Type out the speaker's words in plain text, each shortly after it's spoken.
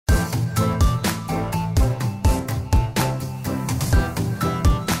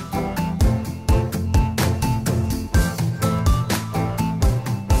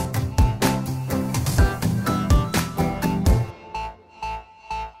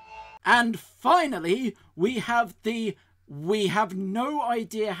And finally, we have no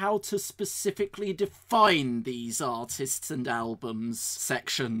idea how to specifically define these artists and albums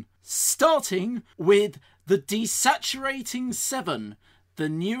section. Starting with the Desaturating 7, the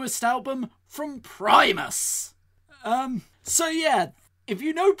newest album from Primus. So yeah, if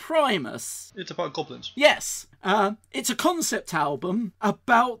you know Primus... It's about goblins. Yes. It's a concept album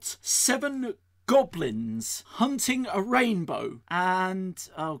about 7 goblins hunting a rainbow. And,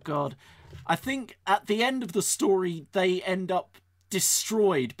 oh god, I think at the end of the story they end up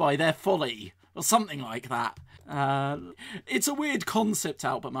destroyed by their folly, or something like that. It's a weird concept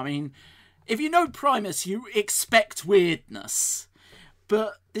album. I mean, if you know Primus, you expect weirdness.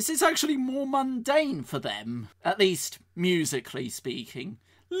 But this is actually more mundane for them, at least musically speaking.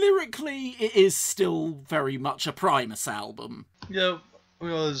 Lyrically, it is still very much a Primus album. Yeah, I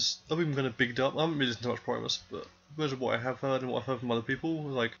mean, I've been kind of bigged up. I haven't really listened to much Primus, but most of what I have heard and what I've heard from other people,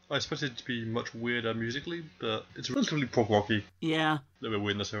 like, I expected it to be much weirder musically, but it's relatively prog rocky. Yeah. A little bit of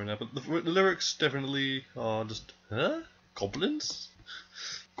weirdness here and there, but the lyrics definitely are just, huh? Goblins?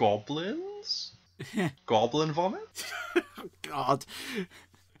 Goblins? Goblin vomit? Oh, God.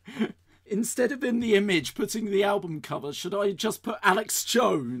 Instead of in the image putting the album cover, should I just put Alex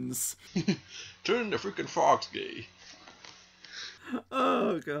Jones? Turn the freaking frogs gay.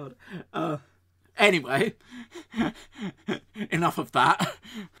 Oh, God. Anyway. Enough of that.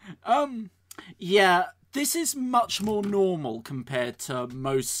 Yeah, this is much more normal compared to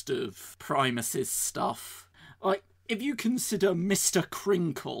most of Primus's stuff. Like, if you consider Mr.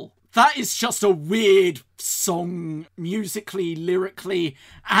 Crinkle... That is just a weird song, musically, lyrically,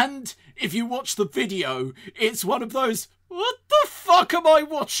 and if you watch the video, it's one of those, what the fuck am I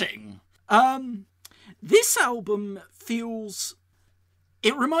watching? This album feels...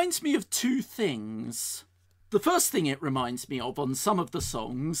 It reminds me of 2 things. The first thing it reminds me of on some of the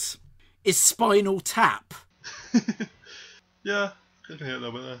songs is Spinal Tap. Yeah. I can hear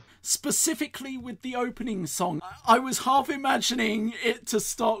that bit there. Specifically with the opening song, I was half imagining it to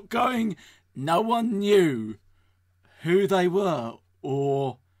start going, no one knew who they were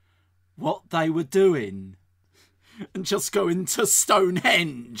or what they were doing, and just go into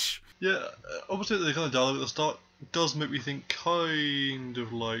Stonehenge. Yeah, obviously the kind of dialogue at the start does make me think kind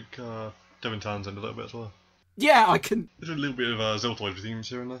of like Devin Townsend a little bit as well. Yeah, I can... There's a little bit of Ziltoid themes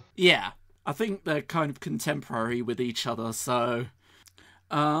here and there. Yeah, I think they're kind of contemporary with each other, so...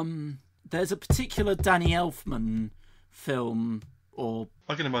 there's a particular Danny Elfman film, or...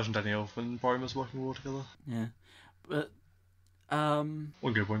 I can imagine Danny Elfman and Primus working well together. Yeah, but,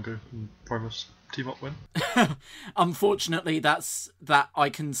 Wingo, and Primus team up win. Unfortunately, that I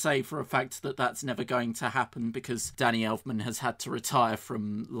can say for a fact that that's never going to happen, because Danny Elfman has had to retire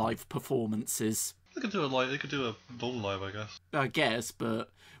from live performances. They could do a full live, I guess. I guess, but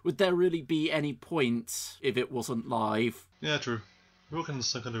would there really be any point if it wasn't live? Yeah, true. We're looking at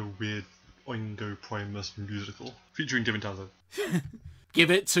some kind of weird Oingo Primus musical featuring Devin Townsend. Give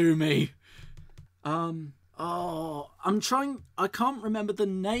it to me. I can't remember the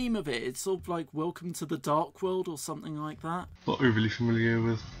name of it. It's sort of like Welcome to the Dark World or something like that. Not overly familiar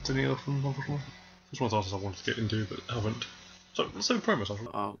with Danny Elfman, unfortunately. It's one of the artists I wanted to get into, but haven't. So Primus, actually.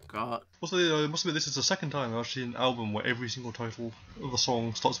 Oh, God. Also, must admit, this is the second time I've seen an album where every single title of the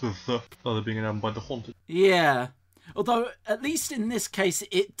song starts with the, other being an album by The Haunted. Yeah. Although, at least in this case,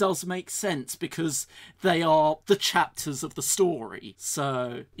 it does make sense because they are the chapters of the story.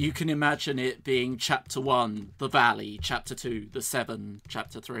 So you can imagine it being Chapter 1, The Valley, Chapter 2, The Seven,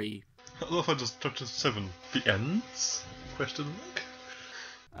 Chapter 3. I love how just Chapter 7, The Ends? Question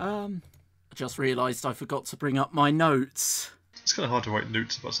mark? I just realised I forgot to bring up my notes. It's kind of hard to write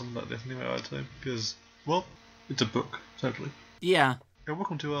notes about something like this anyway, I'd say, because, well, it's a book, essentially. Yeah. Yeah,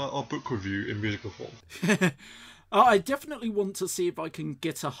 welcome to our book review in musical form. I definitely want to see if I can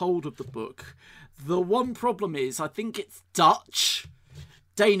get a hold of the book. The one problem is, I think it's Dutch.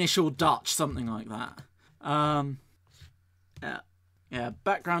 Danish or Dutch, something like that. Yeah,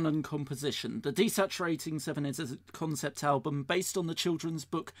 background and composition. The Desaturating 7 is a concept album based on the children's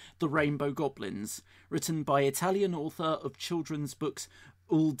book The Rainbow Goblins, written by Italian author of children's books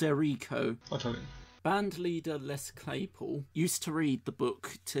Ulderico. Italian. Band leader Les Claypool used to read the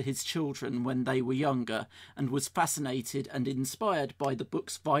book to his children when they were younger and was fascinated and inspired by the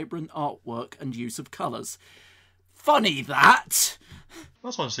book's vibrant artwork and use of colours. Funny that!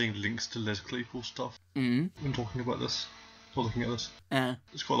 That's why I'm seeing links to Les Claypool stuff when talking about this. Or looking at this. Yeah.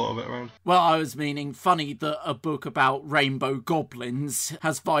 There's quite a lot of it around. Well, I was meaning funny that a book about rainbow goblins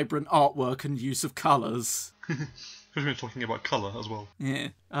has vibrant artwork and use of colours. Because we're talking about colour as well. Yeah.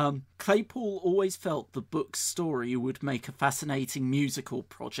 Claypool always felt the book's story would make a fascinating musical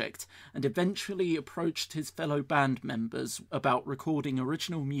project, and eventually approached his fellow band members about recording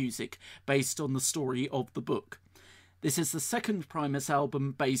original music based on the story of the book. This is the second Primus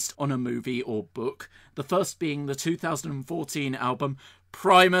album based on a movie or book, the first being the 2014 album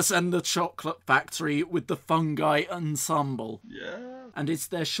Primus and the Chocolate Factory with the Fungi Ensemble. Yeah. And it's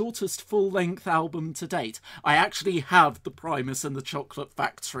their shortest full-length album to date. I actually have the Primus and the Chocolate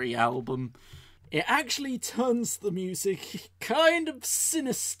Factory album. It actually turns the music kind of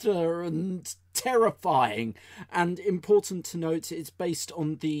sinister and terrifying. And important to note, it's based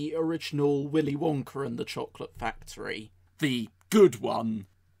on the original Willy Wonka and the Chocolate Factory. The good one.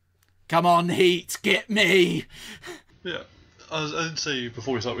 Come on, Heat, get me! Yeah. As I did say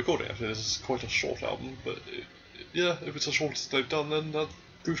before we start recording, actually, this is quite a short album, but yeah, if it's the shortest they've done, then that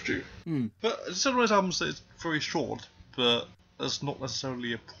proves true. But it's one of those albums that is very short, but that's not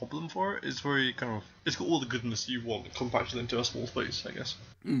necessarily a problem for it. It's very kind of, it's got all the goodness you want compacted into a small space, I guess.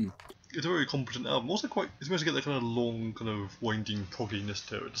 It's a very competent album. Also quite, it's managed to get that kind of long, kind of winding progginess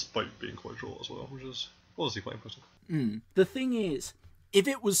to it, despite being quite short as well, which is honestly quite impressive. The thing is, if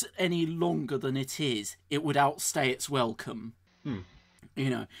it was any longer than it is, it would outstay its welcome. You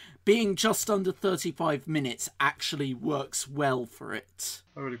know, being just under 35 minutes actually works well for it.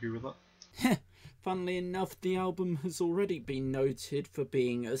 I would agree with that. Funnily enough, the album has already been noted for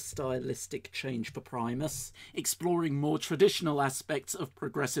being a stylistic change for Primus, exploring more traditional aspects of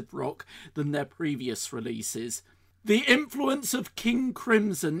progressive rock than their previous releases. The influence of King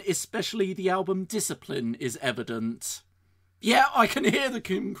Crimson, especially the album Discipline, is evident. Yeah, I can hear the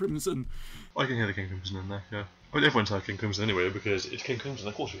King Crimson. I can hear the King Crimson in there, yeah. I mean, everyone's heard King Crimson anyway, because it's King Crimson,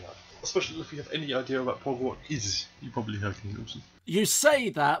 of course you have. Especially if you have any idea about prog rock is, you probably heard King Crimson. You say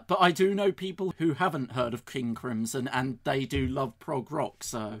that, but I do know people who haven't heard of King Crimson, and they do love prog rock,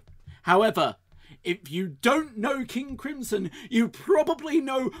 so... However, if you don't know King Crimson, you probably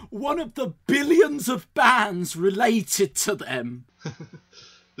know one of the billions of bands related to them.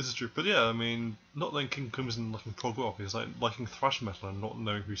 This is true, but yeah, I mean, not knowing King Crimson liking prog rock is like liking thrash metal and not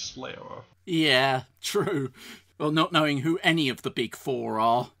knowing who Slayer are. Yeah, true. Well, not knowing who any of the big four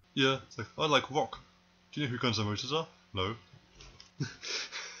are. Yeah, it's like, I like rock. Do you know who Guns N' Roses are? No.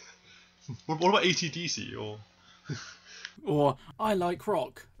 What about AC/DC, or... Or, I like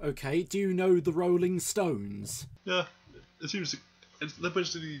rock. Okay, do you know the Rolling Stones? Yeah, it seems... They're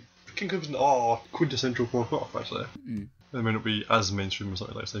basically... King Crimson are quintessential prog rock, I'd say. They may not be as mainstream as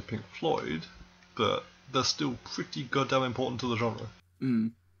something like, say, Pink Floyd, but they're still pretty goddamn important to the genre.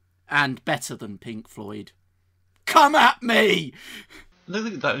 And better than Pink Floyd. Come at me! I don't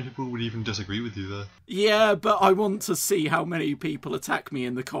think that many people would even disagree with you there. Yeah, but I want to see how many people attack me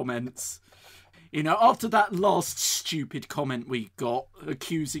in the comments. You know, after that last stupid comment we got,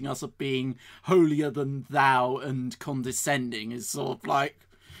 accusing us of being holier than thou and condescending, is sort of like,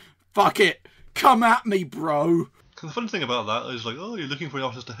 fuck it, come at me, bro. The funny thing about that is like, oh, you're looking for an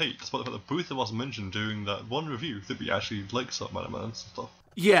artist to hate, despite the fact that both of us mentioned during that one review that we actually like Submariner Man and stuff.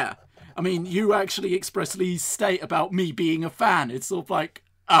 Yeah, I mean, you actually expressly state about me being a fan. It's sort of like,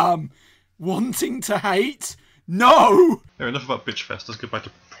 wanting to hate? No! Yeah, enough about Bitchfest, let's get back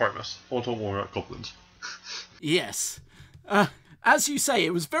to Primus. I want to talk more about goblins. Yes. As you say,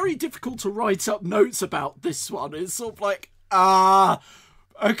 it was very difficult to write up notes about this one. It's sort of like,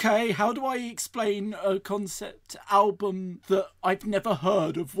 okay, how do I explain a concept album that I've never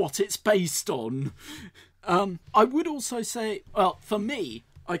heard of what it's based on? I would also say, well, for me,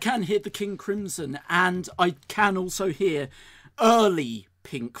 I can hear the King Crimson, and I can also hear early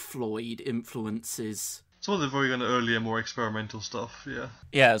Pink Floyd influences. Some of the very kind of earlier, more experimental stuff, yeah.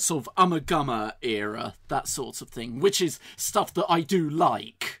 Yeah, sort of Ummagumma era, that sort of thing, which is stuff that I do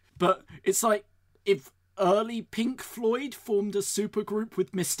like. But it's like, if early Pink Floyd formed a supergroup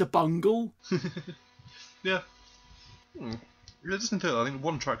with Mr. Bungle. Yeah. Yeah, just until I think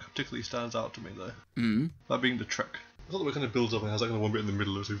one track particularly stands out to me though. That being the Trek. I thought the way it kind of builds up and has that kind of one bit in the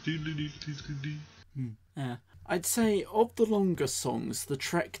middle of it. Yeah. I'd say of the longer songs, the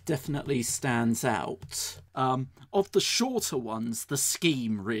Trek definitely stands out. Of the shorter ones, the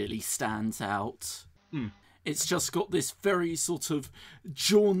Scheme really stands out. It's just got this very sort of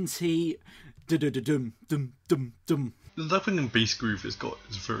jaunty dum-dum-dum-dum-dum. The opening bass groove it's got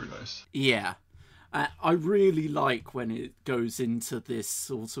is very nice. Yeah. I really like when it goes into this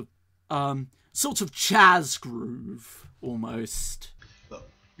sort of jazz groove, almost.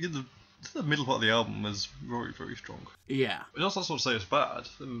 Yeah, the middle part of the album is very, very strong. Yeah. It's not sort of say it's bad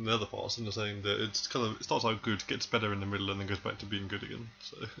in the other parts, and they're saying that it starts out good, gets better in the middle, and then goes back to being good again.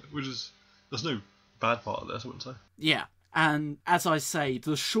 So, which is, there's no bad part of this, I wouldn't say. Yeah, and as I say,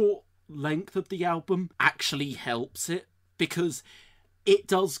 the short length of the album actually helps it, because it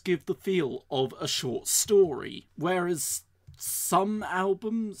does give the feel of a short story, whereas some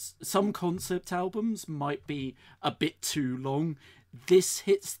concept albums might be a bit too long. This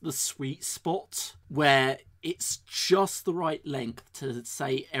hits the sweet spot where it's just the right length to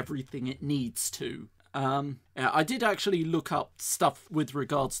say everything it needs to. I did actually look up stuff with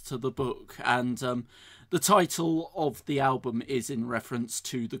regards to the book, and the title of the album is in reference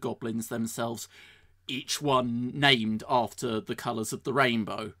to the goblins themselves, each one named after the colours of the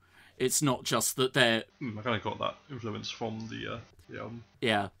rainbow. It's not just that they're... I kind of got that influence from the album.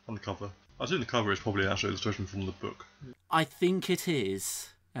 Yeah. On the cover. I assume the cover is probably an actual illustration from the book. I think it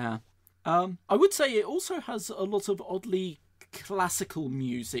is. Yeah. I would say it also has a lot of oddly classical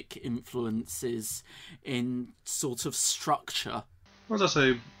music influences in sort of structure. What did I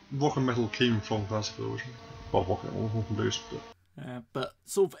say? Rock and metal came from classical originally. Well, rock and blues, but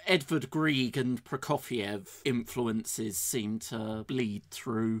sort of Edvard Grieg and Prokofiev influences seem to bleed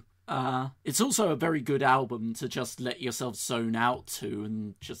through. It's also a very good album to just let yourself zone out to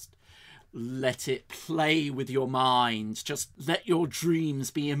and just let it play with your mind. Just let your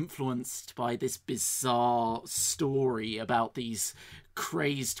dreams be influenced by this bizarre story about these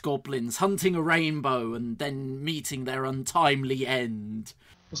crazed goblins hunting a rainbow and then meeting their untimely end.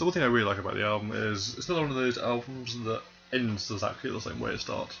 So one thing I really like about the album is it's not one of those albums that ends exactly the same way it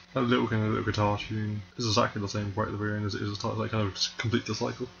starts. That little guitar tune is exactly the same right at the very end as it is at the start. Like kind of just complete the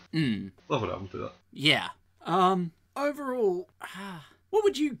cycle. Love when albums do that. Yeah. Overall, what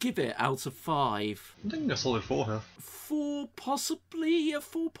would you give it out of 5? I think a solid 4 here. 4, possibly a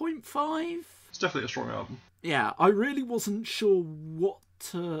 4.5? It's definitely a strong album. Yeah, I really wasn't sure what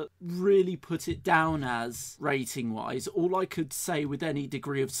to really put it down as rating-wise. All I could say with any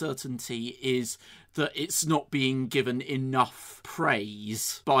degree of certainty is that it's not being given enough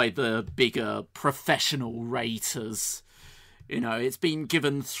praise by the bigger professional raters. You know, it's been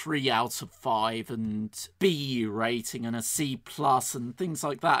given 3 out of 5 and B rating and a C+ and things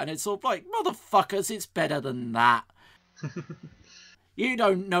like that. And it's sort of like, motherfuckers, it's better than that. You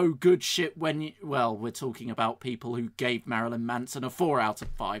don't know good shit when you... Well, we're talking about people who gave Marilyn Manson a 4 out of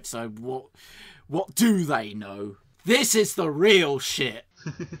 5, so what do they know? This is the real shit.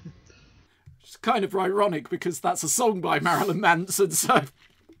 It's kind of ironic because that's a song by Marilyn Manson, so...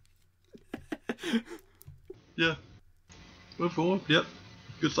 Yeah. Move forward. Yep.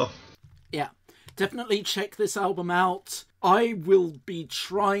 Good stuff. Yeah. Definitely check this album out. I will be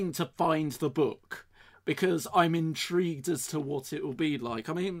trying to find the book, because I'm intrigued as to what it will be like.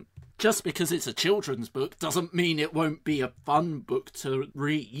 I mean, just because it's a children's book doesn't mean it won't be a fun book to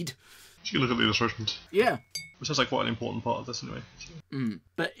read. You can look at the illustrations. Yeah. Which sounds like quite an important part of this anyway. So.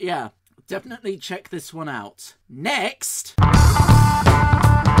 But yeah, definitely check this one out. Next...